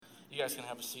guys can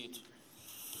have a seat.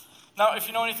 Now, if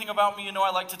you know anything about me, you know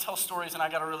I like to tell stories, and I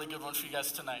got a really good one for you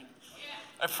guys tonight.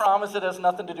 I promise it has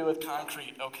nothing to do with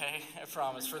concrete, okay? I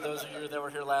promise, for those of you that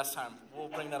were here last time. We'll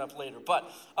bring that up later.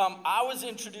 But I was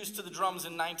introduced to the drums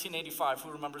in 1985. Who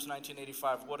remembers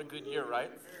 1985? What a good year, right?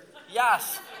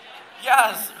 Yes.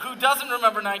 Yes. Who doesn't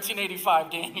remember 1985,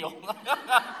 Daniel?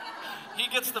 He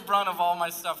gets the brunt of all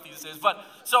my stuff these days. But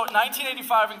so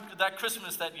 1985, that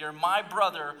Christmas that year, my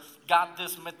brother got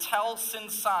this Mattel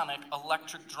Synsonic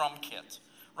electric drum kit.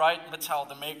 Right? Mattel,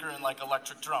 the maker in like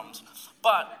electric drums.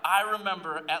 But I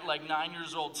remember at like 9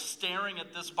 years old staring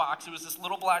at this box. It was this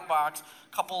little black box,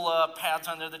 couple pads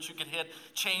on there that you could hit,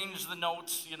 change the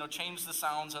notes, change the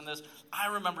sounds on this.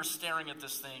 I remember staring at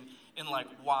this thing in like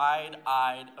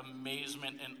wide-eyed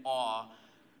amazement and awe,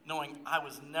 knowing I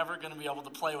was never going to be able to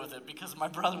play with it because my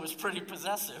brother was pretty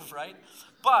possessive, right?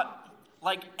 But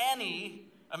like any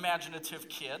imaginative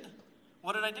kid,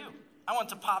 what did I do? I went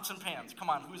to pots and pans. Come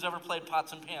on, who's ever played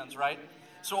pots and pans, right?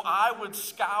 So I would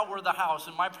scour the house,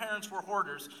 and my parents were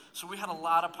hoarders, so we had a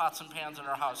lot of pots and pans in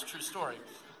our house, true story.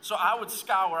 So I would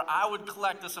scour, I would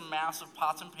collect this mass of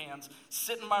pots and pans,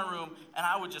 sit in my room, and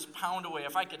I would just pound away.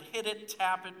 If I could hit it,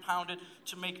 tap it, pound it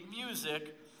to make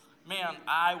music, man,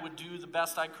 I would do the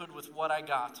best I could with what I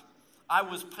got. I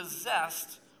was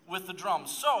possessed with the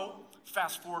drums. So,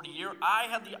 fast forward a year, I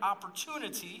had the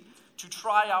opportunity to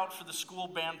try out for the school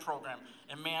band program.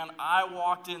 And man, I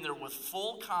walked in there with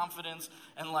full confidence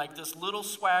and like this little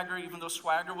swagger, even though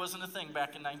swagger wasn't a thing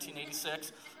back in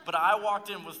 1986. But I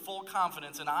walked in with full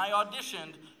confidence and I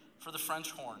auditioned for the French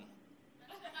horn.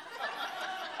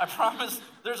 I promise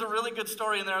there's a really good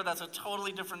story in there that's a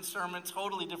totally different sermon,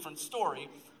 totally different story.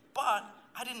 But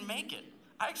I didn't make it.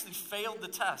 I actually failed the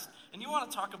test. And you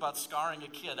want to talk about scarring a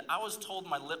kid. I was told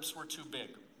my lips were too big.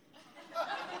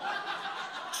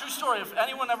 True story, if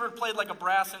anyone ever played like a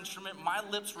brass instrument, my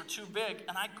lips were too big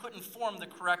and I couldn't form the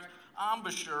correct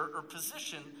embouchure or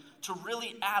position to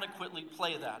really adequately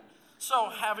play that. So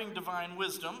having divine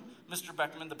wisdom, Mr.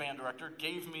 Beckman, the band director,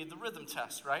 gave me the rhythm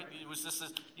test, right? It was just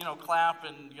this, clap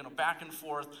and, back and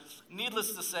forth.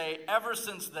 Needless to say, ever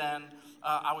since then,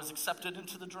 I was accepted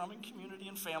into the drumming community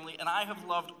and family, and I have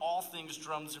loved all things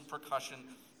drums and percussion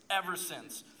ever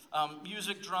since.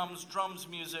 Music, drums,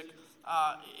 music.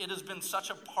 It has been such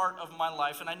a part of my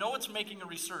life, and I know it's making a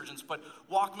resurgence, but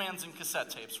Walkmans and cassette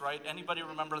tapes, right? Anybody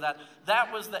remember that?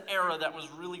 That was the era that was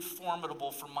really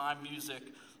formidable for my music,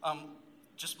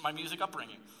 just my music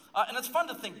upbringing. And it's fun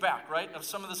to think back, right, of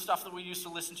some of the stuff that we used to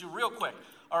listen to real quick.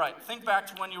 All right, think back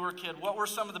to when you were a kid. What were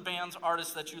some of the bands,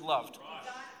 artists that you loved?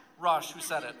 Rush, who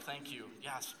said it? Thank you.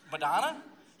 Yes. Madonna?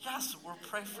 Yes, we'll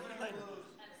pray for you later.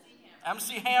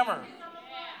 MC Hammer.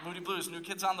 Moody Blues, New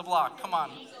Kids on the Block. Come on.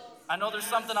 I know there's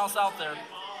something else out there.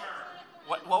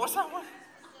 What was that one?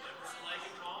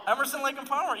 Emerson, Lake and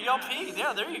Palmer, ELP.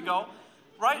 Yeah, there you go.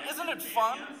 Right? Isn't it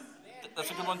fun? That's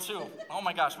a good one too. Oh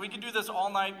my gosh, we could do this all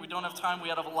night. We don't have time. We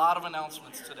have a lot of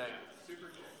announcements today.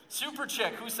 Super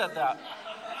Chick, who said that?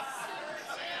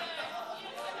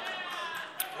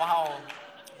 Wow.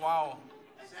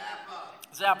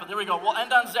 Zappa, there we go. We'll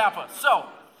end on Zappa. So,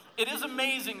 it is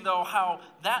amazing, though, how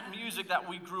that music that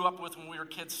we grew up with when we were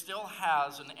kids still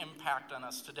has an impact on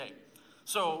us today.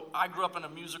 So I grew up in a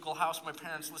musical house. My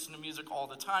parents listened to music all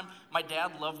the time. My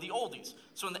dad loved the oldies.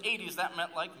 So in the 80s, that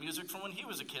meant like music from when he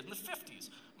was a kid in the 50s.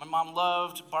 My mom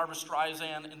loved Barbra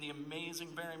Streisand and the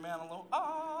amazing Barry Manilow.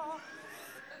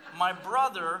 My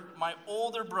brother, my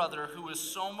older brother, who is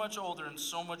so much older and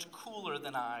so much cooler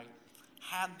than I,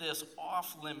 had this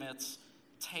off-limits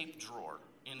tape drawer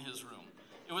in his room.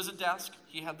 It was a desk.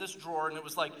 He had this drawer, and it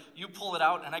was like, you pull it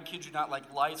out, and I kid you not,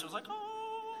 like lights. It was like,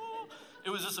 oh. It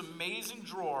was this amazing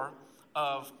drawer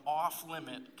of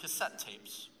off-limit cassette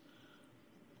tapes.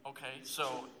 Okay,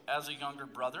 so as a younger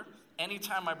brother,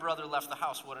 anytime my brother left the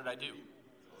house, what did I do?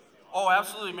 Oh,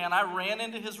 absolutely, man. I ran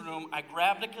into his room. I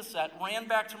grabbed a cassette, ran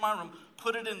back to my room,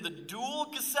 put it in the dual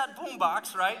cassette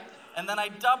boombox, right? And then I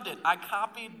dubbed it. I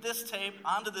copied this tape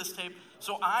onto this tape.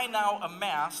 So I now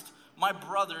amassed my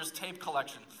brother's tape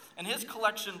collection. And his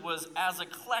collection was as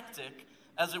eclectic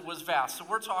as it was vast. So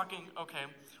we're talking, okay,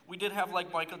 we did have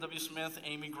like Michael W. Smith,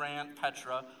 Amy Grant,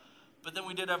 Petra, but then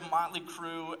we did have Motley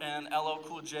Crue and LL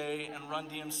Cool J and Run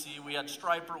DMC. We had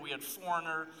Stryper, we had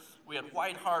Foreigner, we had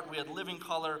Whiteheart, we had Living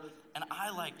Colour, and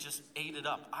I like just ate it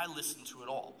up. I listened to it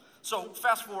all. So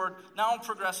fast forward, now I'm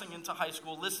progressing into high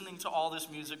school, listening to all this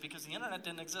music because the internet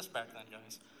didn't exist back then,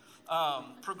 guys.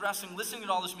 progressing, listening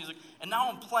to all this music, and now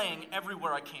I'm playing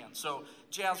everywhere I can. So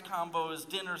jazz combos,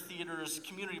 dinner theaters,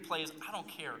 community plays, I don't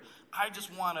care. I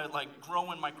just want to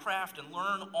grow in my craft and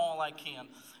learn all I can.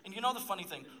 And you know the funny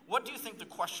thing, what do you think the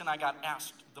question I got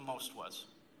asked the most was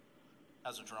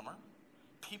as a drummer?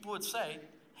 People would say,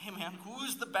 hey man,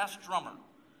 who's the best drummer?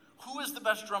 Who is the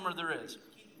best drummer there is?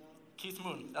 Keith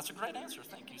Moon. That's a great answer.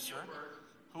 Thank you, sir.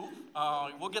 Who?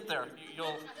 We'll get there.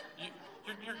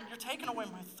 You're taking away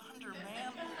my thunder,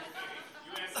 man.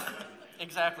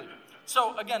 Exactly.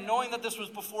 So again, knowing that this was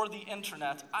before the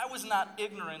internet, I was not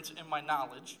ignorant in my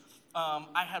knowledge.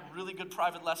 I had really good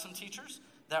private lesson teachers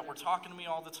that were talking to me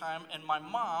all the time, and my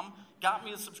mom got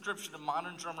me a subscription to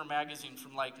Modern Drummer magazine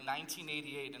from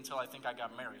 1988 until I think I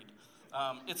got married.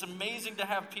 It's amazing to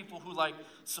have people who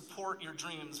support your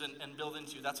dreams and build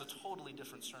into you. That's a totally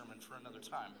different sermon for another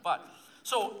time. But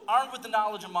so armed with the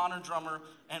knowledge of Modern Drummer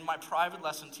and my private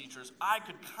lesson teachers, I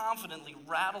could confidently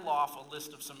rattle off a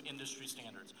list of some industry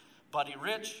standards. Buddy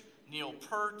Rich, Neil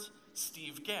Peart,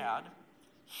 Steve Gadd.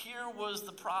 Here was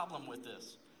the problem with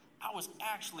this. I was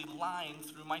actually lying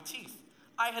through my teeth.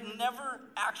 I had never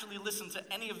actually listened to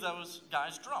any of those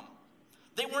guys drum.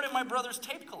 They weren't in my brother's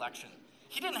tape collection.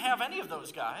 He didn't have any of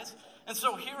those guys. And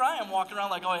so here I am walking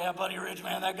around oh yeah, Buddy Rich,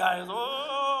 man, that guy is,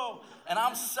 oh. And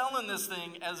I'm selling this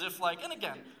thing as if and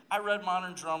again, I read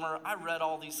Modern Drummer, I read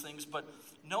all these things, but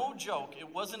no joke,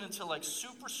 it wasn't until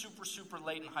super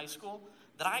late in high school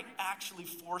that I actually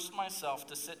forced myself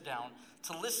to sit down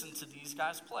to listen to these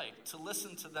guys play, to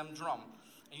listen to them drum.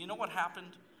 And you know what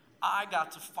happened? I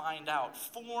got to find out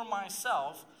for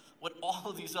myself what all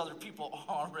of these other people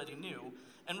already knew.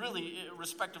 And really,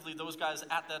 respectively, those guys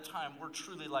at that time were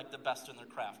truly the best in their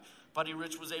craft. Buddy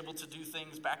Rich was able to do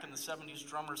things back in the 70s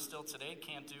drummers still today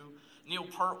can't do. Neil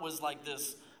Peart was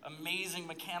this amazing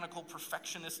mechanical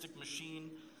perfectionistic machine.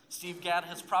 Steve Gadd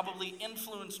has probably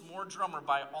influenced more drummer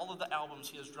by all of the albums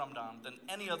he has drummed on than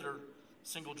any other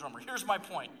single drummer. Here's my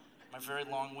point, my very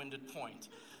long-winded point.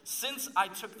 Since I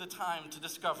took the time to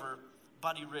discover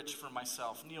Buddy Rich for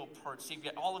myself, Neil Peart, Steve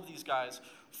Gadd, all of these guys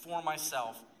for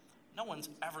myself, no one's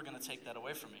ever going to take that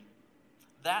away from me.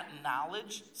 That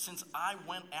knowledge, since I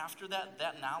went after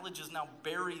that knowledge is now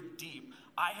buried deep.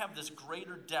 I have this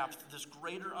greater depth, this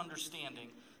greater understanding,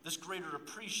 this greater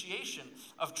appreciation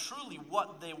of truly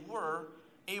what they were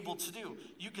able to do.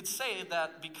 You could say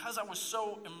that because I was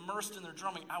so immersed in their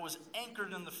drumming, I was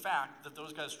anchored in the fact that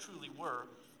those guys truly were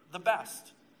the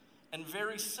best. And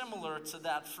very similar to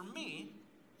that for me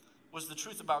was the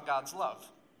truth about God's love.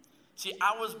 See,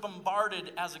 I was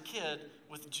bombarded as a kid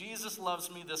with Jesus loves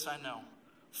me, this I know,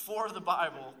 for the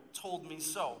Bible told me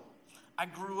so. I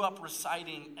grew up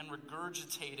reciting and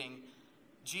regurgitating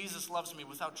Jesus loves me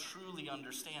without truly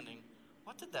understanding.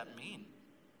 What did that mean?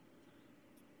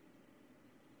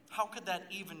 How could that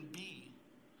even be?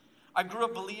 I grew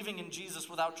up believing in Jesus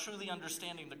without truly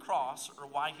understanding the cross or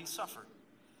why he suffered.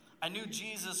 I knew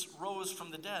Jesus rose from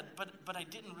the dead, but I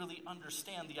didn't really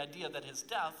understand the idea that his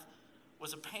death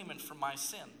was a payment for my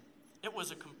sin. It was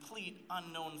a complete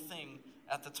unknown thing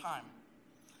at the time.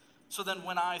 So then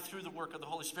when I, through the work of the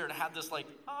Holy Spirit, had this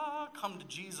come to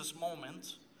Jesus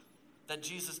moment, that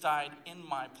Jesus died in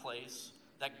my place,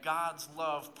 that God's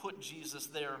love put Jesus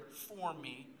there for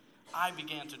me, I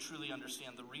began to truly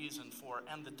understand the reason for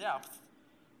and the depth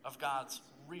of God's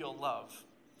real love.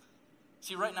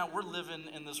 See, right now we're living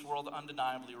in this world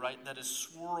undeniably, right, that is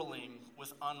swirling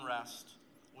with unrest,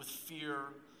 with fear,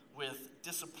 with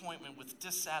disappointment, with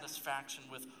dissatisfaction,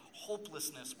 with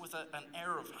hopelessness, with an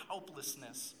air of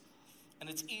helplessness. And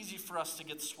it's easy for us to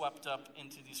get swept up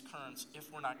into these currents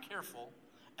if we're not careful,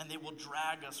 and they will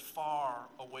drag us far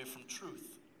away from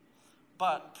truth.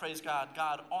 But, praise God,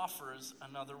 God offers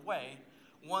another way,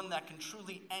 one that can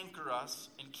truly anchor us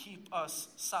and keep us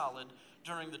solid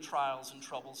during the trials and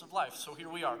troubles of life. So here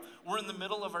we are. We're in the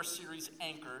middle of our series,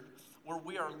 Anchored, where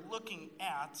we are looking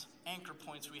at anchor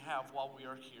points we have while we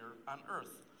are here on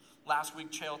earth. Last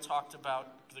week, Chael talked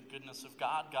about the goodness of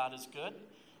God. God is good.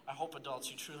 I hope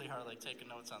adults, you truly are taking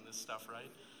notes on this stuff, right?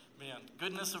 Man,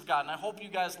 goodness of God. And I hope you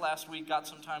guys last week got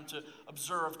some time to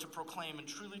observe, to proclaim, and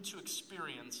truly to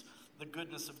experience the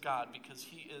goodness of God, because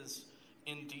he is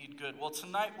indeed good. Well,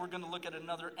 tonight we're going to look at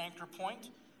another anchor point,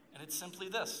 and it's simply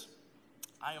this: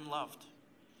 I am loved.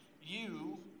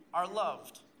 You are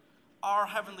loved. Our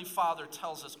Heavenly Father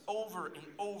tells us over and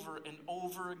over and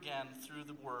over again through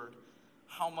the Word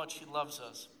how much he loves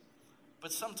us.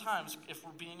 But sometimes, if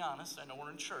we're being honest, I know we're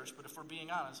in church, but if we're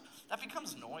being honest, that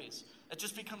becomes noise. It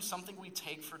just becomes something we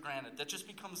take for granted. That just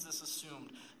becomes this assumed.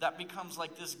 That becomes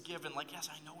this given, yes,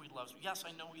 I know he loves me. Yes,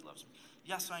 I know he loves me.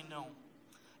 Yes, I know.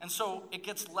 And so it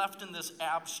gets left in this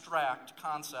abstract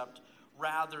concept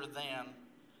rather than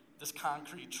this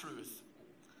concrete truth.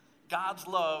 God's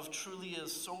love truly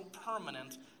is so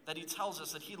permanent that he tells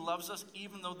us that he loves us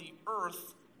even though the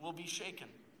earth will be shaken.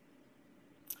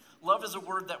 Love is a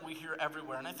word that we hear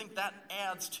everywhere, and I think that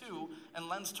adds to and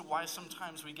lends to why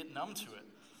sometimes we get numb to it.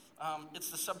 It's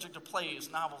the subject of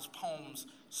plays, novels, poems,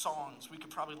 songs. We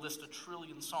could probably list 1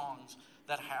 trillion songs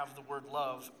that have the word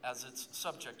love as its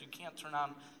subject. You can't turn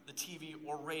on the TV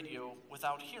or radio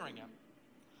without hearing it.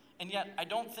 And yet, I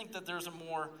don't think that there's a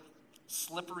more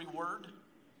slippery word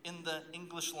in the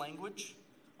English language,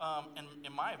 and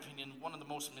in my opinion, one of the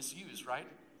most misused, right?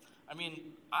 I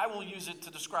mean, I will use it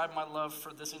to describe my love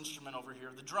for this instrument over here,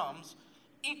 the drums,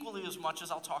 equally as much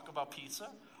as I'll talk about pizza,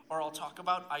 or I'll talk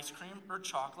about ice cream, or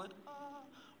chocolate,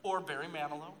 or Barry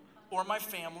Manilow, or my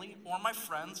family, or my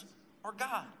friends, or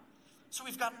God. So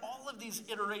we've got all of these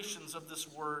iterations of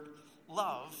this word,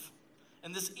 love,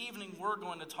 and this evening we're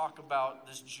going to talk about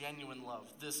this genuine love,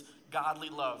 this godly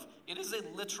love. It is a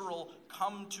literal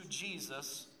come to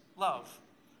Jesus love.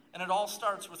 And it all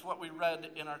starts with what we read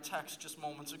in our text just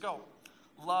moments ago.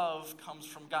 Love comes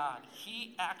from God.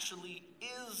 He actually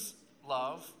is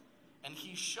love, and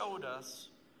he showed us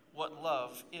what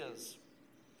love is.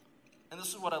 And this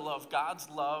is what I love, God's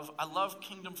love. I love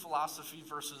kingdom philosophy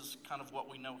versus kind of what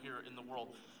we know here in the world.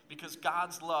 Because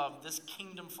God's love, this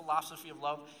kingdom philosophy of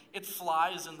love, it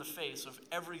flies in the face of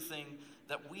everything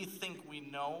that we think we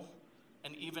know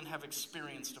and even have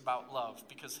experienced about love.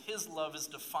 Because his love is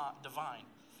divine.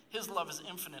 His love is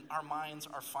infinite. Our minds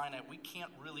are finite. We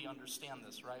can't really understand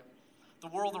this, right? The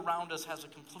world around us has a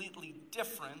completely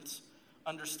different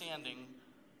understanding,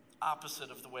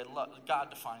 opposite of the way God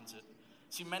defines it.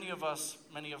 See, many of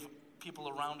people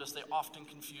around us, they often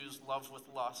confuse love with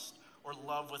lust, or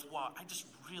love with, wow, I just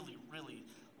really, really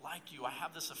like you. I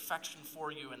have this affection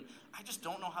for you, and I just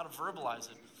don't know how to verbalize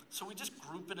it. So we just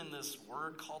group it in this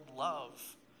word called love.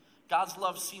 God's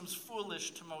love seems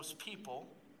foolish to most people.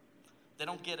 They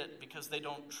don't get it because they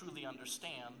don't truly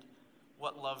understand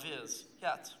what love is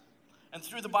yet. And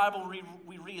through the Bible,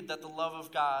 we read that the love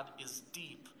of God is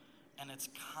deep and it's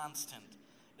constant.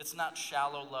 It's not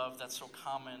shallow love that's so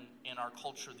common in our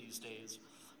culture these days.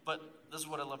 But this is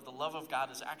what I love. The love of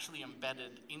God is actually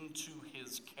embedded into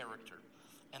his character.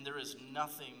 And there is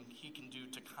nothing he can do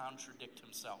to contradict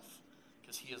himself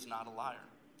because he is not a liar.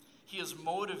 He is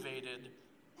motivated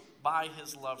by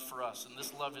his love for us. And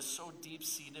this love is so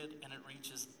deep-seated and it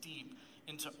reaches deep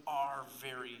into our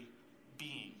very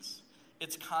beings.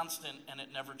 It's constant and it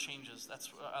never changes.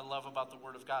 That's what I love about the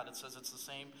Word of God. It says it's the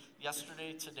same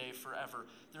yesterday, today, forever.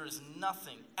 There is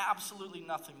nothing, absolutely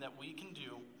nothing that we can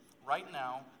do right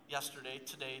now, yesterday,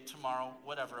 today, tomorrow,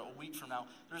 whatever, a week from now.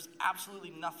 There's absolutely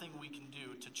nothing we can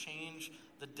do to change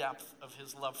the depth of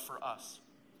his love for us.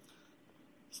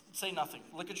 Say nothing.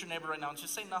 Look at your neighbor right now and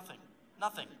just say nothing.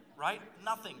 Nothing, right?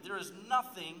 Nothing. There is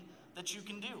nothing that you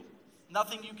can do.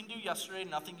 Nothing you can do yesterday,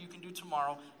 nothing you can do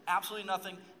tomorrow, absolutely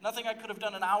nothing. Nothing I could have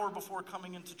done an hour before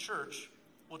coming into church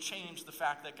will change the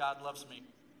fact that God loves me.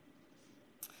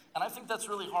 And I think that's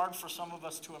really hard for some of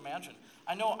us to imagine.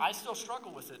 I know I still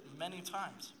struggle with it many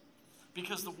times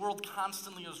because the world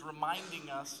constantly is reminding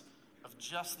us of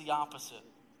just the opposite,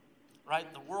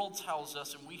 right? The world tells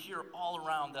us, and we hear all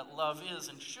around, that love is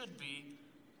and should be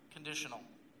conditional.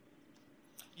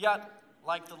 Yet,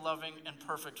 like the loving and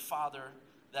perfect Father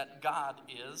that God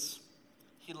is,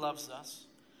 he loves us,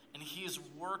 and he is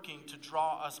working to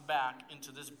draw us back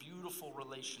into this beautiful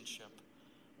relationship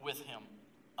with him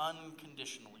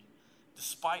unconditionally.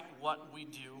 Despite what we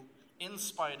do, in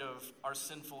spite of our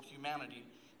sinful humanity,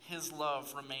 his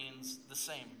love remains the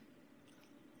same.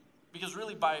 Because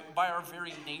really, by our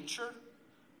very nature,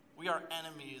 we are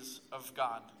enemies of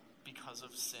God because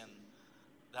of sin.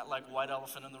 That like white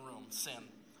elephant in the room, sin.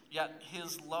 Yet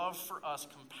his love for us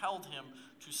compelled him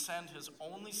to send his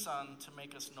only son to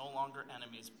make us no longer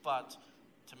enemies, but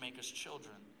to make us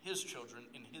children, his children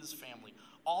in his family.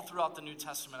 All throughout the New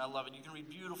Testament, I love it. You can read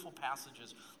beautiful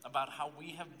passages about how we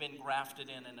have been grafted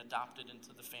in and adopted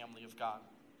into the family of God.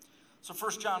 So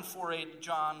 1 John 4:8,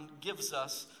 John gives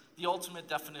us the ultimate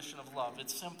definition of love.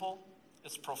 It's simple,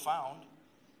 it's profound,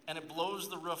 and it blows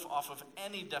the roof off of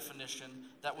any definition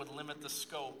that would limit the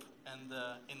scope and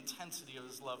the intensity of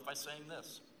his love by saying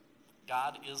this: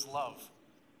 God is love.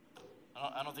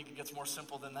 I don't think it gets more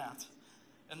simple than that.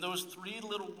 And those three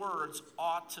little words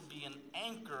ought to be an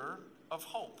anchor of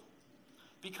hope.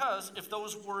 Because if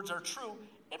those words are true,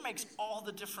 it makes all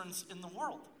the difference in the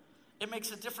world. It makes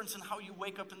a difference in how you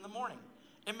wake up in the morning.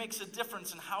 It makes a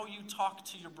difference in how you talk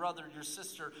to your brother, your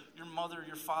sister, your mother,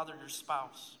 your father, your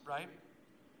spouse, right?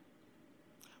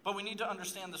 But we need to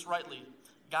understand this rightly.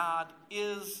 God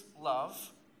is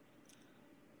love.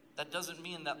 That doesn't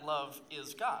mean that love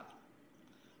is God.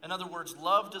 In other words,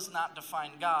 love does not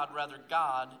define God. Rather,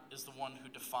 God is the one who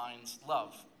defines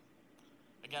love.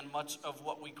 Again, much of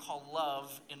what we call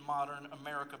love in modern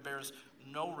America bears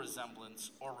no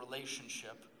resemblance or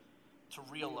relationship to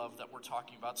real love that we're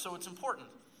talking about. So it's important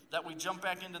that we jump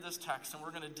back into this text, and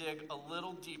we're going to dig a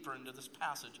little deeper into this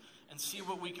passage and see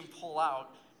what we can pull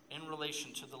out in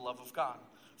relation to the love of God.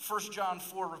 1 John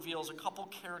 4 reveals a couple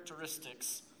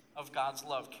characteristics of God's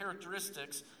love,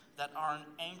 characteristics that are an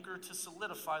anchor to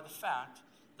solidify the fact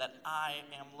that I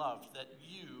am loved, that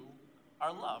you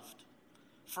are loved.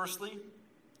 Firstly,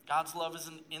 God's love is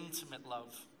an intimate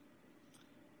love.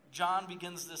 John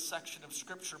begins this section of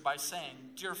Scripture by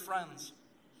saying, "Dear friends,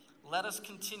 let us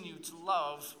continue to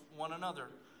love one another,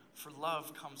 for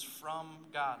love comes from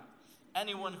God.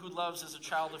 Anyone who loves is a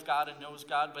child of God and knows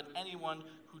God, but anyone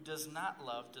who does not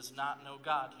love does not know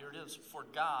God." Here it is, "For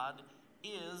God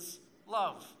is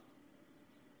love."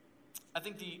 I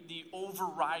think the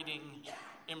overriding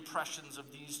impressions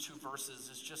of these two verses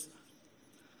is just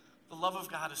the love of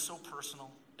God is so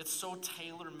personal. It's so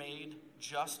tailor-made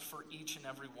just for each and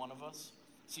every one of us.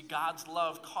 See, God's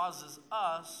love causes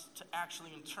us to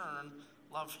actually in turn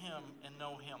love him and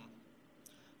know him.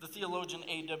 The theologian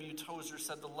A.W. Tozer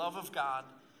said the love of God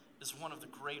is one of the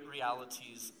great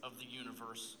realities of the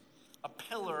universe, a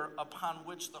pillar upon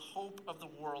which the hope of the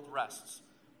world rests.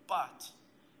 But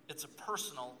it's a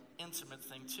personal, intimate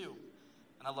thing too.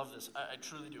 And I love this. I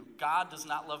truly do. God does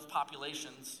not love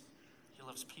populations. He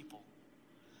loves people.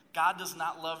 God does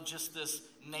not love just this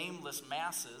nameless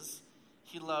masses.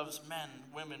 He loves men,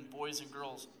 women, boys, and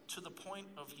girls to the point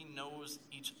of he knows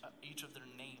each of their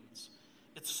names.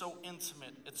 It's so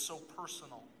intimate. It's so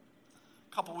personal.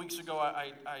 A couple weeks ago,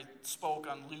 I spoke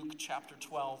on Luke chapter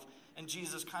 12, and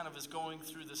Jesus kind of is going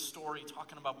through this story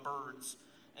talking about birds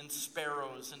and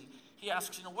sparrows. And he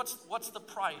asks, what's the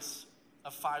price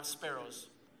of 5 sparrows?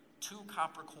 2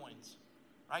 copper coins,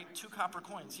 right? 2 copper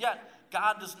coins. Yet,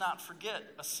 God does not forget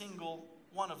a single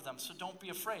one of them. So don't be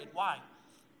afraid. Why?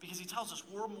 Because he tells us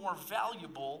we're more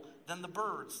valuable than the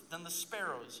birds, than the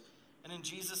sparrows. And in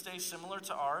Jesus' day, similar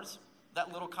to ours,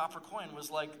 that little copper coin was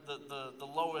like the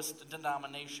lowest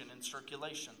denomination in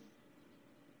circulation.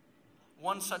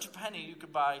 1 such penny, you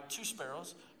could buy 2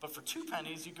 sparrows, but for 2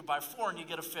 pennies, you could buy 4 and you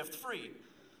get a 5th free.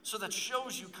 So that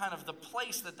shows you kind of the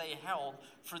place that they held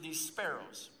for these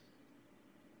sparrows.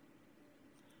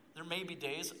 There may be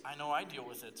days, I know I deal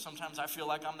with it. Sometimes I feel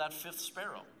like I'm that 5th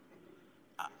sparrow.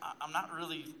 I'm not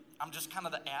really, I'm just kind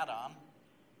of the add-on.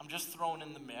 I'm just thrown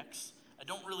in the mix. I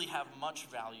don't really have much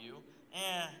value.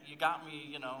 You got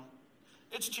me,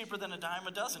 It's cheaper than a dime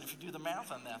a dozen if you do the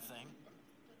math on that thing.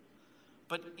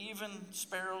 But even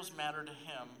sparrows matter to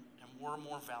him, and we're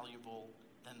more valuable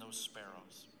than those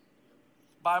sparrows.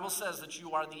 The Bible says that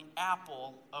you are the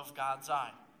apple of God's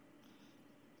eye.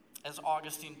 As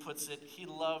Augustine puts it, he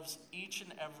loves each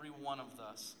and every one of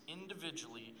us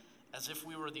individually as if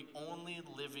we were the only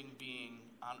living being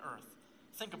on earth.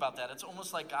 Think about that. It's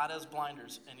almost like God has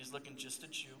blinders, and he's looking just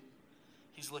at you.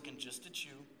 He's looking just at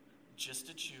you, just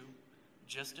at you,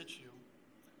 just at you.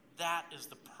 That is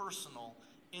the personal,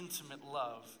 intimate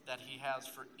love that he has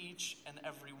for each and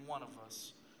every one of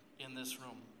us in this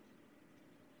room.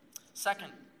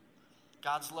 Second,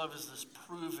 God's love is this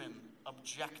proven,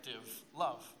 objective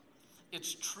love.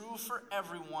 It's true for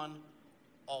everyone,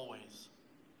 always.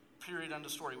 Period, end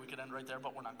of story. We could end right there,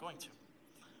 but we're not going to.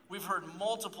 We've heard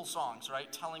multiple songs,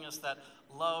 right, telling us that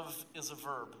love is a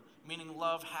verb, meaning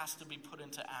love has to be put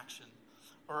into action.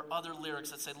 Or other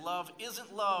lyrics that say love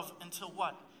isn't love until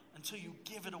what? Until you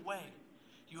give it away.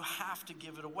 You have to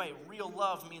give it away. Real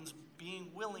love means being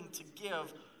willing to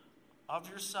give of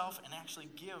yourself and actually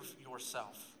give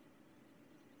yourself.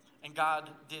 And God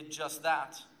did just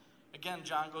that. Again,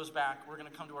 John goes back. We're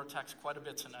going to come to our text quite a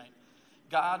bit tonight.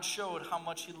 God showed how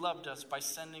much he loved us by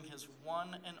sending his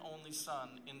one and only Son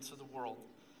into the world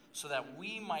so that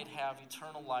we might have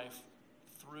eternal life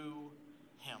through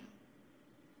him.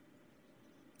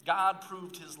 God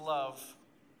proved his love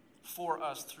for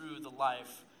us through the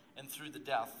life and through the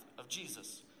death of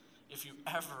Jesus. If you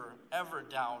ever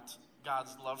doubt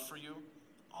God's love for you,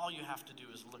 all you have to do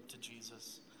is look to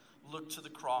Jesus. Look to the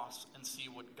cross and see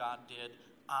what God did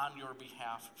on your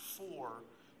behalf, for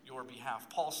your behalf.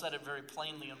 Paul said it very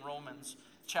plainly in Romans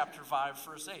chapter 5,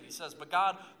 verse 8. He says, "But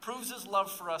God proves his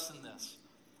love for us in this.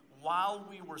 While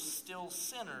we were still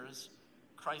sinners,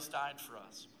 Christ died for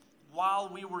us. While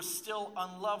we were still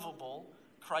unlovable,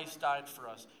 Christ died for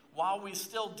us. While we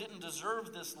still didn't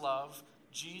deserve this love,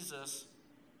 Jesus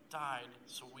died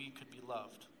so we could be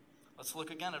loved." Let's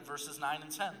look again at verses 9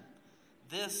 and 10.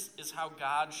 This is how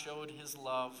God showed his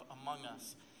love among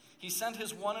us. He sent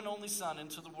his one and only Son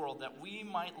into the world that we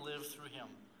might live through him.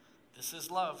 This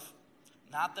is love.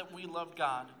 Not that we loved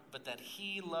God, but that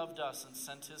he loved us and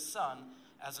sent his Son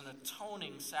as an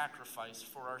atoning sacrifice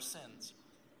for our sins.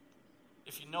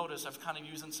 If you notice, I've kind of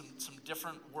using some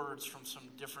different words from some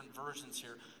different versions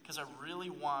here because I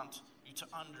really want you to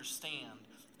understand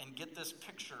and get this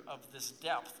picture of this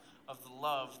depth of the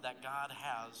love that God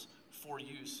has for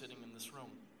you sitting in this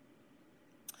room.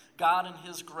 God, in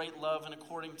his great love and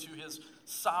according to his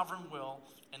sovereign will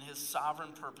and his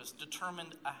sovereign purpose,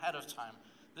 determined ahead of time.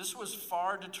 This was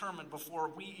far determined before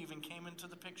we even came into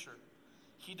the picture.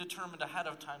 He determined ahead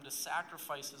of time to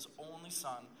sacrifice his only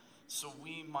Son so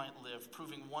we might live,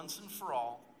 proving once and for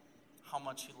all how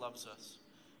much he loves us.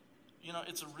 You know,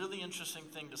 it's a really interesting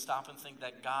thing to stop and think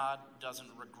that God doesn't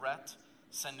regret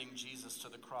sending Jesus to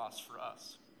the cross for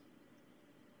us.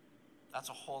 That's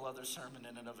a whole other sermon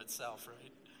in and of itself,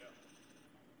 right?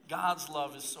 God's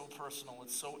love is so personal,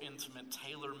 it's so intimate,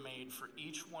 tailor-made for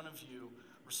each one of you,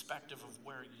 respective of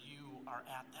where you are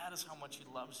at. That is how much he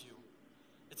loves you.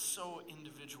 It's so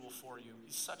individual for you.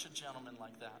 He's such a gentleman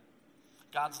like that.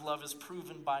 God's love is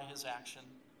proven by his action.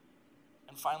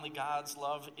 And finally, God's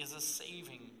love is a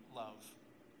saving love.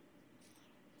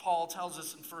 Paul tells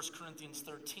us in 1 Corinthians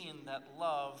 13 that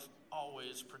love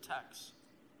always protects.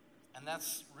 And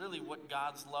that's really what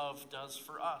God's love does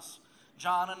for us.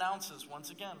 John announces once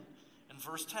again in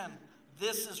verse 10,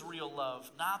 this is real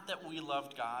love, not that we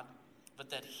loved God,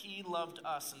 but that he loved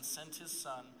us and sent his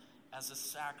Son as a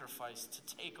sacrifice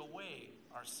to take away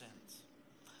our sins.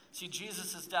 See,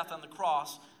 Jesus' death on the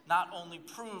cross not only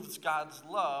proves God's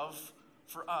love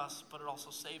for us, but it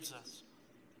also saves us.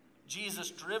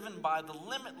 Jesus, driven by the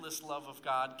limitless love of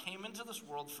God, came into this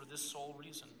world for this sole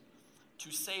reason,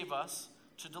 to save us,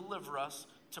 to deliver us,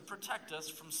 to protect us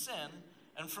from sin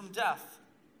and from death.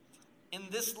 In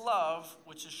this love,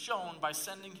 which is shown by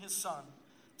sending his Son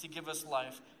to give us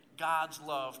life, God's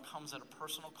love comes at a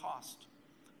personal cost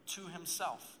to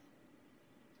himself.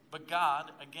 But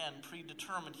God, again,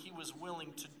 predetermined, he was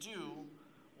willing to do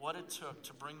what it took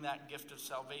to bring that gift of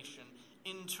salvation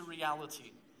into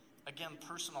reality. Again,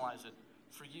 personalize it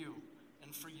for you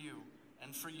and for you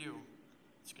and for you.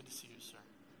 It's good to see you, sir.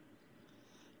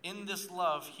 In this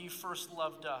love, he first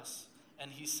loved us,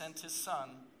 and he sent his Son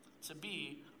to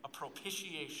be a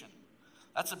propitiation.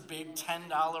 That's a big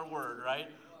 $10 word, right?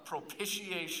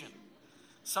 Propitiation.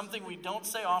 Something we don't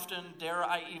say often, dare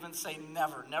I even say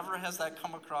never. Never has that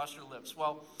come across your lips.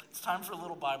 Well, it's time for a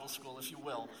little Bible school, if you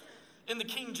will. In the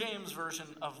King James Version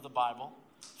of the Bible,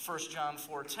 1 John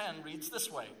 4:10 reads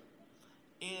this way.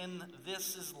 In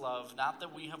this is love, not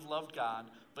that we have loved God,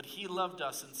 but he loved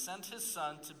us and sent his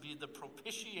Son to be the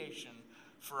propitiation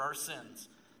for our sins.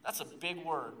 That's a big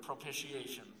word,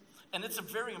 propitiation. And it's a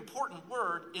very important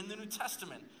word in the New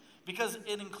Testament because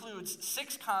it includes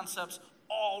 6 concepts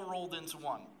all rolled into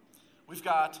one. We've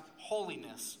got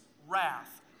holiness,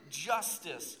 wrath,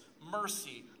 justice,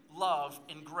 mercy, love,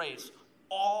 and grace,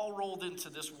 all rolled into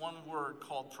this one word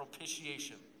called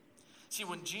propitiation. See,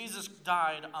 when Jesus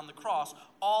died on the cross,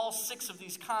 all 6 of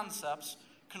these concepts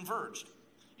converged.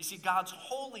 You see, God's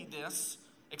holiness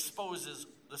exposes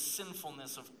the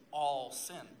sinfulness of all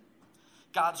sin.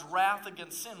 God's wrath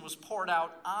against sin was poured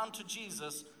out onto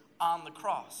Jesus on the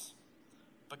cross.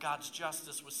 But God's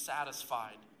justice was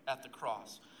satisfied at the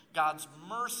cross. God's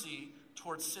mercy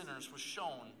towards sinners was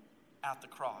shown at the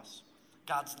cross.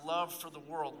 God's love for the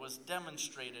world was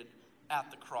demonstrated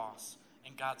at the cross.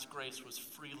 And God's grace was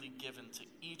freely given to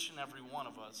each and every one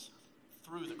of us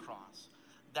through the cross.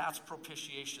 That's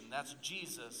propitiation. That's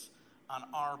Jesus on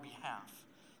our behalf.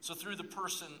 So through the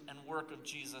person and work of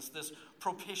Jesus, this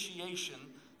propitiation,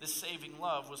 this saving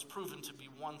love, was proven to be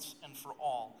once and for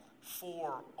all.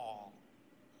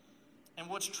 And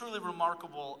what's truly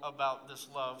remarkable about this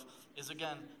love is,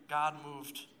 again, God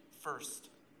moved first.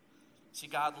 See,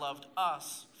 God loved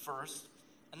us first,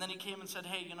 and then he came and said,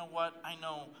 hey, you know what? I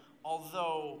know,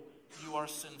 although you are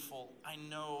sinful, I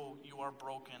know you are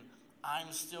broken,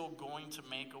 I'm still going to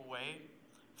make a way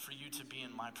for you to be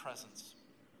in my presence.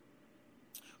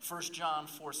 1 John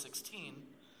 4:16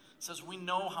 says, we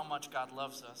know how much God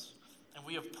loves us, and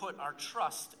we have put our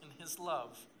trust in his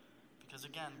love, because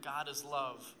again, God is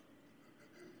love.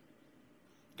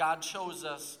 God chose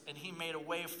us, and he made a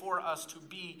way for us to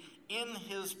be in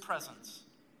his presence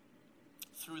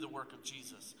through the work of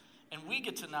Jesus. And we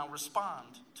get to now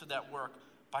respond to that work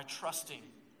by trusting,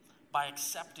 by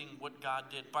accepting what God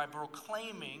did, by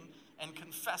proclaiming and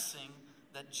confessing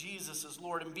that Jesus is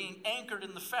Lord, and being anchored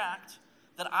in the fact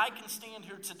that I can stand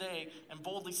here today and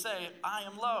boldly say, I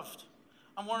am loved.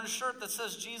 I'm wearing a shirt that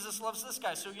says Jesus loves this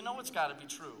guy, so you know it's got to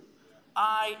be true.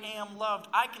 I am loved.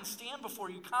 I can stand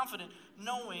before you confident,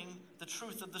 knowing the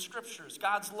truth of the scriptures.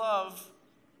 God's love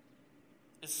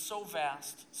is so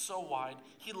vast, so wide.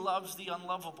 He loves the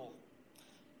unlovable.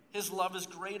 His love is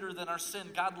greater than our sin.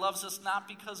 God loves us not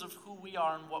because of who we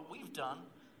are and what we've done,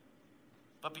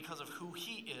 but because of who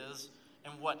he is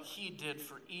and what he did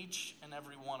for each and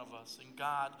every one of us. And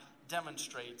God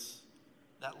demonstrates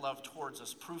that love towards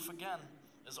us. Proof again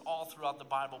is all throughout the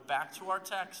Bible. Back to our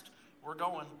text, we're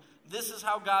going. This is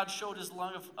how God showed his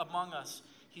love among us.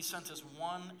 He sent his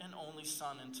one and only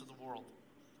Son into the world.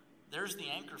 There's the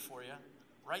anchor for you,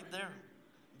 right there.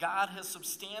 God has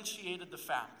substantiated the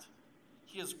fact.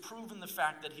 He has proven the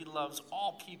fact that he loves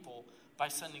all people by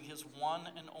sending his one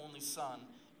and only Son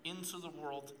into the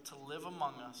world to live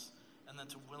among us and then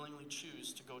to willingly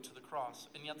choose to go to the cross.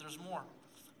 And yet there's more.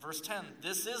 Verse 10,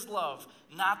 this is love,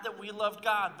 not that we loved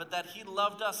God, but that he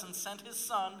loved us and sent his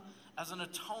Son as an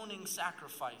atoning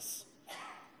sacrifice.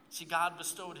 See, God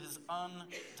bestowed his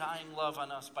undying love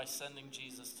on us by sending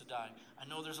Jesus to die. I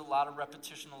know there's a lot of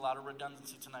repetition, a lot of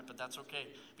redundancy tonight, but that's okay,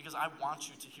 because I want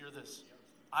you to hear this.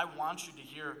 I want you to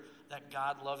hear that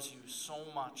God loves you so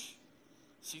much.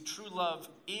 See, true love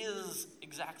is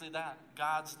exactly that,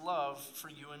 God's love for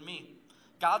you and me.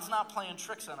 God's not playing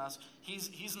tricks on us.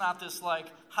 He's not this like,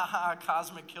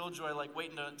 cosmic killjoy, like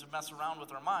waiting to mess around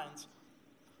with our minds.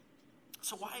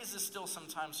 So why is this still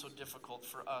sometimes so difficult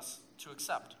for us to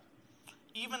accept?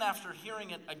 Even after hearing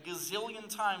it a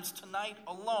gazillion times tonight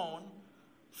alone,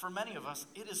 for many of us,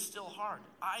 it is still hard.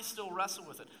 I still wrestle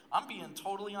with it. I'm being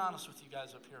totally honest with you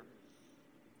guys up here.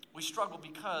 We struggle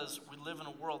because we live in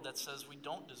a world that says we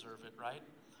don't deserve it, right?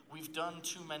 We've done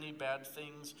too many bad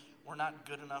things. We're not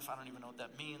good enough. I don't even know what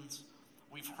that means.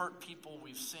 We've hurt people.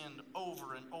 We've sinned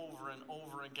over and over and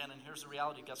over again. And here's the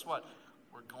reality. Guess what?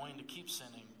 We're going to keep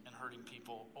sinning and hurting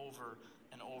people over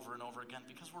and over and over again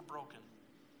because we're broken,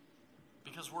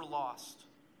 because we're lost,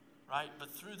 right?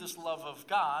 But through this love of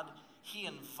God, he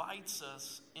invites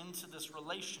us into this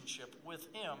relationship with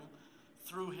him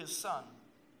through his Son.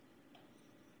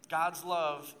 God's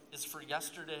love is for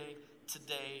yesterday,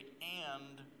 today,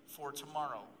 and for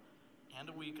tomorrow, and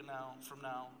a week from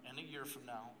now, and a year from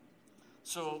now.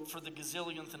 So for the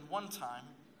gazillionth and one time,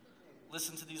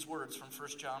 listen to these words from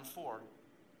 1 John 4.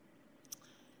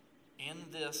 In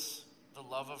this, the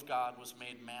love of God was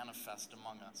made manifest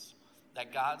among us,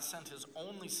 that God sent his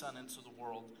only Son into the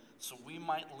world so we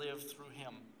might live through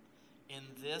him. In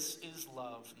this is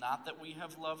love, not that we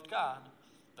have loved God,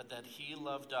 but that he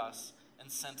loved us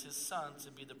and sent his Son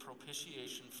to be the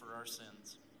propitiation for our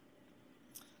sins.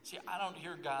 See, I don't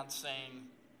hear God saying,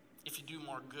 if you do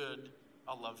more good,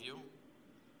 I'll love you.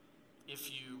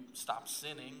 If you stop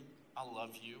sinning, I'll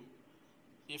love you.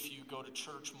 If you go to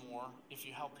church more, if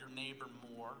you help your neighbor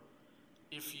more,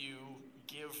 if you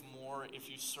give more, if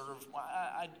you serve.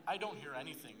 I don't hear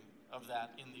anything of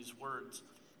that in these words.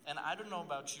 And I don't know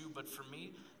about you, but for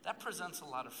me, that presents a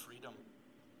lot of freedom.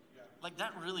 Yeah. Like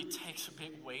that really takes a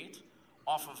big weight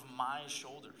off of my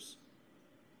shoulders.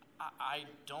 I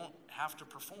don't have to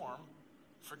perform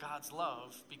for God's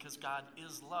love because God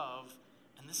is love,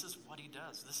 and this is what he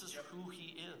does. This is who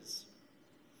he is.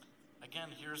 Again,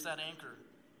 here's that anchor.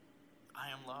 I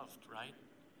am loved, right?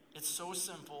 It's so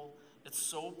simple. It's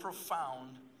so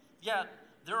profound. Yet,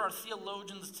 there are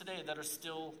theologians today that are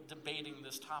still debating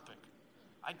this topic.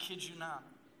 I kid you not.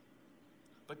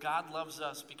 But God loves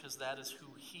us because that is who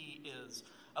he is.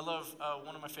 I love,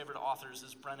 one of my favorite authors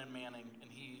is Brennan Manning,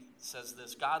 and he says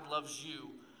this: God loves you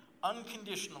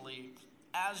unconditionally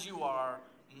as you are,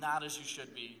 not as you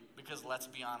should be. Because let's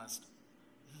be honest,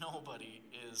 nobody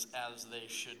is as they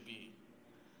should be.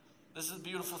 This is a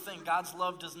beautiful thing. God's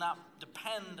love does not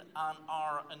depend on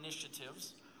our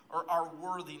initiatives or our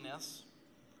worthiness.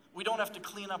 We don't have to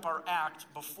clean up our act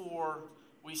before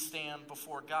we stand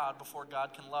before God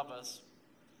can love us.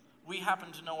 We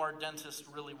happen to know our dentist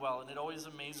really well, and it always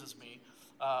amazes me.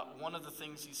 One of the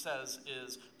things he says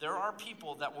is there are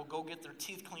people that will go get their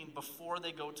teeth cleaned before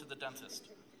they go to the dentist.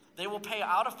 They will pay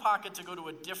out of pocket to go to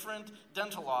a different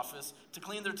dental office to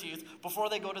clean their teeth before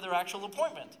they go to their actual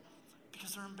appointment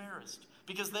because they're embarrassed.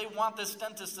 Because they want this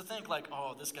dentist to think like,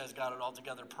 oh, this guy's got it all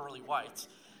together, pearly whites.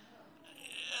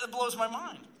 It blows my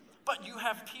mind. But you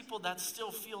have people that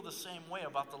still feel the same way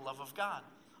about the love of God.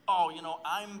 Oh,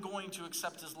 I'm going to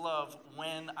accept his love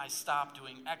when I stop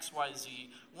doing X, Y, Z,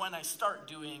 when I start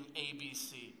doing A, B,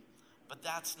 C. But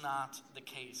that's not the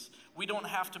case. We don't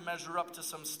have to measure up to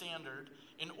some standard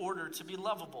in order to be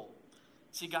lovable.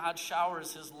 See, God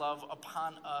showers his love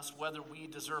upon us whether we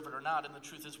deserve it or not, and the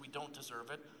truth is we don't deserve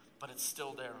it, but it's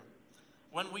still there.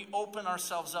 When we open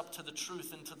ourselves up to the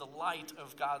truth and to the light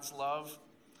of God's love,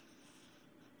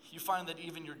 you find that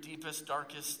even your deepest,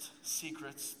 darkest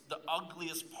secrets, the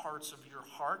ugliest parts of your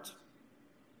heart,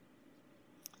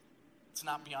 it's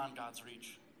not beyond God's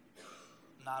reach.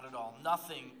 Not at all.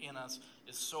 Nothing in us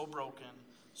is so broken,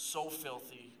 so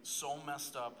filthy, so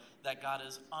messed up that God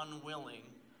is unwilling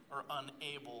or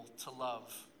unable to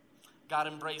love. God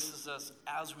embraces us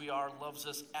as we are, loves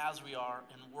us as we are,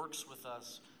 and works with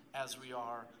us as we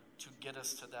are to get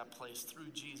us to that place through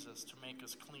Jesus to make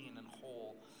us clean and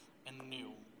whole and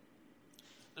new.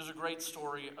 There's a great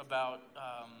story about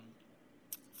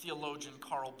theologian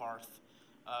Karl Barth,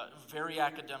 very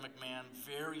academic man,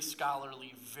 very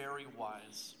scholarly, very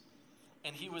wise.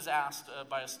 And he was asked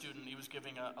by a student, he was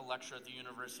giving a lecture at the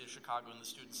University of Chicago, and the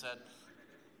student said,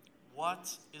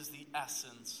 "What is the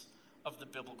essence of the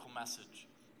biblical message?"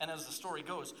 And as the story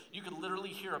goes, you could literally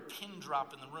hear a pin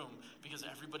drop in the room because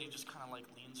everybody just kind of like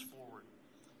leans forward.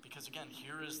 Because again,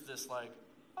 here is this like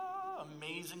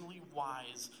amazingly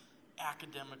wise,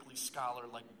 academically scholar,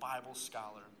 like Bible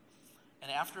scholar. And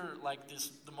after like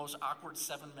the most awkward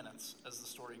 7 minutes, as the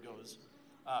story goes,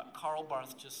 Karl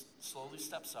Barth just slowly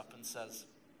steps up and says,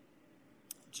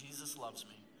 "Jesus loves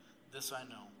me, this I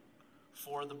know,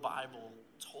 for the Bible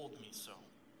told me so."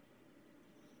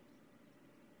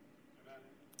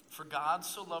 For God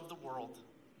so loved the world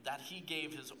that he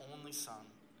gave his only Son,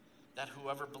 that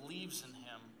whoever believes in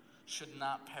him should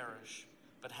not perish,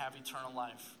 but have eternal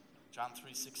life. John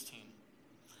 3:16.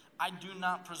 I do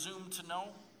not presume to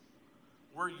know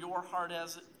where your heart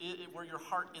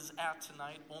is at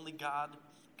tonight. Only God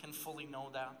can fully know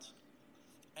that.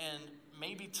 And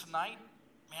maybe tonight,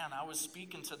 man, I was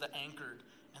speaking to the anchored,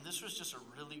 and this was just a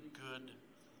really good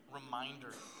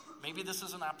reminder. Maybe this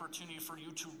is an opportunity for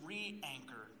you to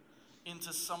re-anchor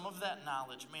into some of that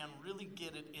knowledge. Man, really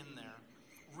get it in there.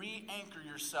 Re-anchor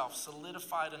yourself,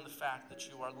 solidified in the fact that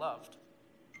you are loved.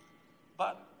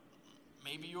 But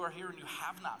maybe you are here and you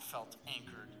have not felt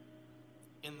anchored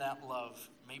in that love.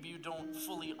 Maybe you don't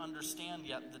fully understand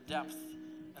yet the depth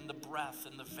and the breadth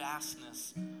and the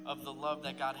vastness of the love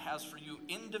that God has for you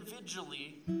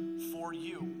individually for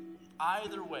you.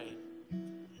 Either way,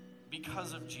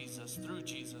 because of Jesus, through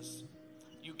Jesus,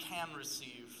 you can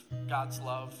receive God's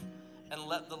love and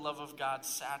let the love of God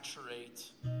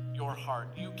saturate your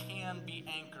heart. You can be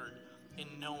anchored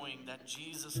in knowing that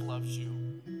Jesus loves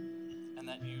you and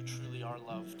that you truly are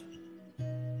loved.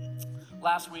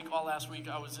 All last week,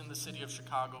 I was in the city of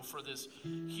Chicago for this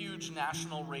huge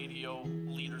national radio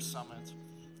leader summit.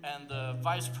 And the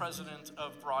vice president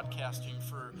of broadcasting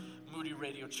for Moody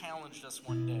Radio challenged us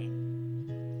one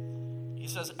day. He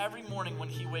says every morning when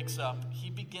he wakes up, he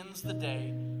begins the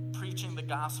day preaching the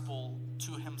gospel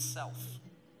to himself.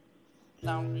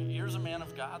 Now, here's a man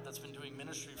of God that's been doing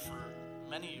ministry for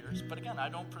many years. But again, I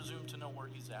don't presume to know where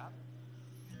he's at.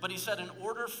 But he said in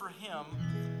order for him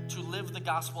to live the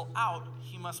gospel out,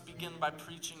 he must begin by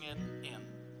preaching it in.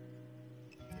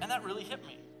 And that really hit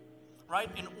me, right?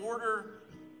 In order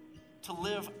to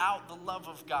live out the love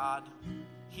of God,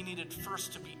 he needed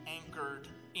first to be anchored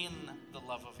in the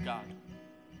love of God.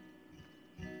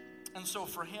 And so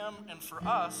for him and for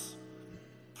us,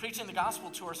 preaching the gospel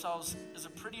to ourselves is a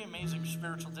pretty amazing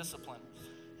spiritual discipline.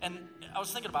 And I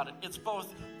was thinking about it. It's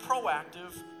both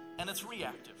proactive and it's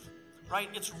reactive. Right?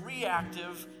 It's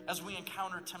reactive as we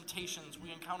encounter temptations,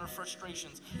 we encounter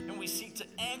frustrations, and we seek to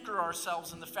anchor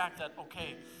ourselves in the fact that,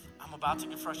 okay, I'm about to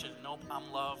get frustrated. Nope,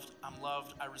 I'm loved,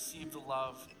 I receive the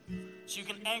love. So you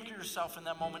can anchor yourself in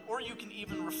that moment, or you can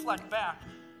even reflect back,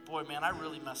 boy, man, I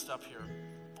really messed up here.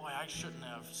 Boy, I shouldn't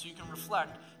have. So you can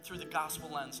reflect through the gospel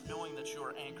lens, knowing that you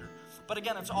are anchored. But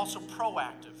again, it's also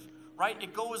proactive, right?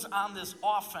 It goes on this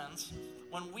offense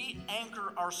when we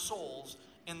anchor our souls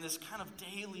in this kind of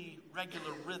daily,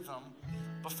 regular rhythm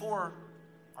before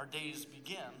our days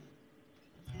begin.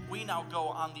 We now go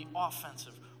on the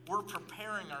offensive. We're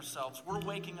preparing ourselves. We're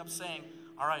waking up saying,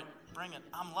 all right, bring it.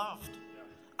 I'm loved.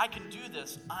 I can do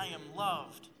this. I am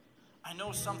loved. I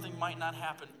know something might not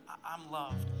happen. I'm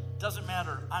loved. Doesn't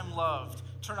matter. I'm loved.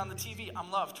 Turn on the TV. I'm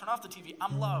loved. Turn off the TV.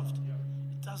 I'm loved.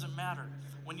 It doesn't matter.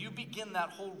 When you begin that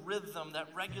whole rhythm, that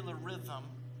regular rhythm,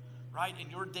 right, in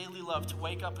your daily love, to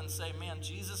wake up and say, man,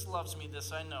 Jesus loves me,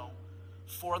 this I know,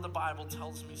 for the Bible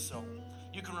tells me so.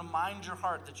 You can remind your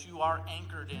heart that you are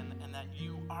anchored in and that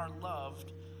you are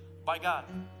loved by God.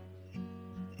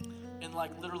 In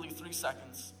like literally 3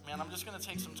 seconds, man, I'm just going to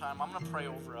take some time. I'm going to pray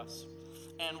over us.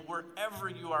 And wherever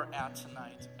you are at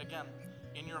tonight, again,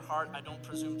 in your heart, I don't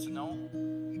presume to know,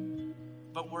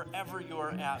 But wherever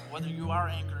you're at, whether you are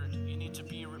anchored, you need to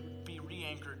be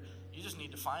re-anchored, you just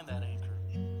need to find that anchor.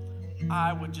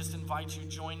 I would just invite you,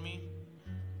 join me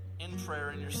in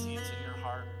prayer in your seats, in your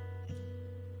heart.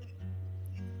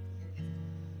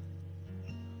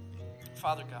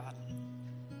 Father God,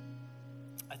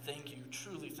 I thank you,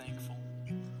 truly thankful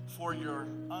for your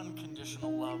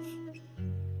unconditional love.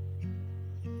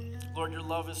 Lord, your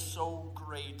love is so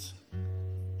great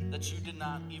that you did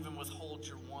not even withhold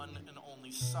your one and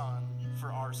only Son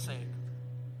for our sake.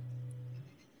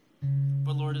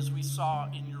 But Lord, as we saw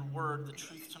in your word, the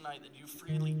truth tonight, that you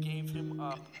freely gave him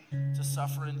up to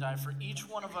suffer and die for each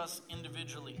one of us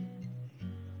individually,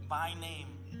 by name.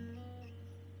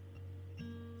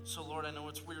 So Lord, I know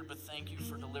it's weird, but thank you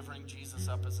for delivering Jesus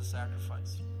up as a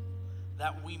sacrifice,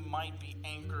 that we might be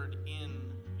anchored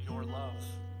in your love.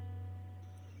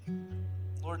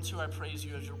 Lord, too, I praise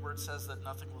you as your word says that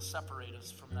nothing will separate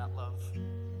us from that love.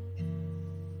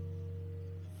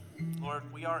 Lord,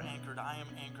 we are anchored. I am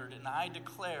anchored. And I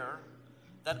declare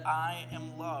that I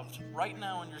am loved. Right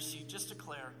now in your seat, just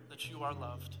declare that you are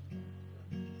loved.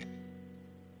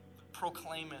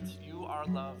 Proclaim it. You are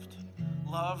loved.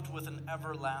 Loved with an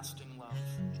everlasting love.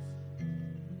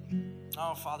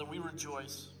 Oh, Father, we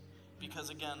rejoice because,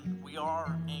 again, we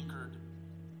are anchored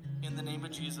in the name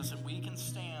of Jesus, and we can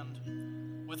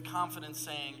stand with confidence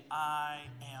saying, I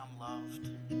am loved.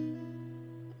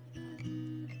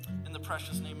 In the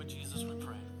precious name of Jesus we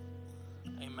pray.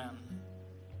 Amen.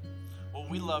 Well,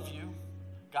 we love you.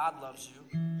 God loves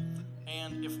you.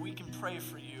 And if we can pray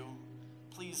for you,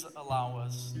 please allow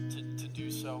us to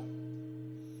do so.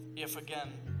 If,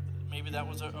 again, maybe that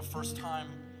was a first time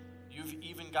you've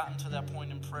even gotten to that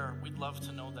point in prayer, we'd love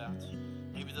to know that.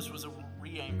 Maybe this was a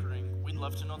re-anchoring. We'd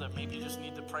love to know that. Maybe you just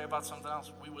need to pray about something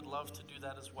else. We would love to do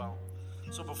that as well.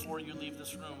 So before you leave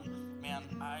this room, man,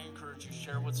 I encourage you,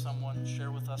 share with someone,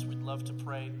 share with us. We'd love to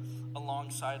pray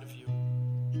alongside of you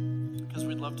because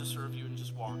we'd love to serve you and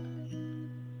just walk.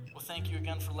 Well, thank you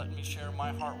again for letting me share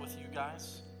my heart with you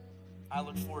guys. I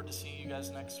look forward to seeing you guys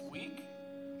next week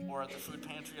or at the food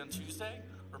pantry on Tuesday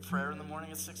or prayer in the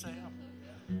morning at 6 a.m.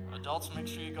 Adults, make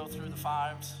sure you go through the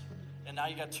 5s. And now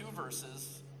you got 2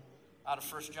 verses out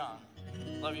of 1 John.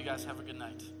 Love you guys. Have a good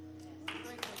night.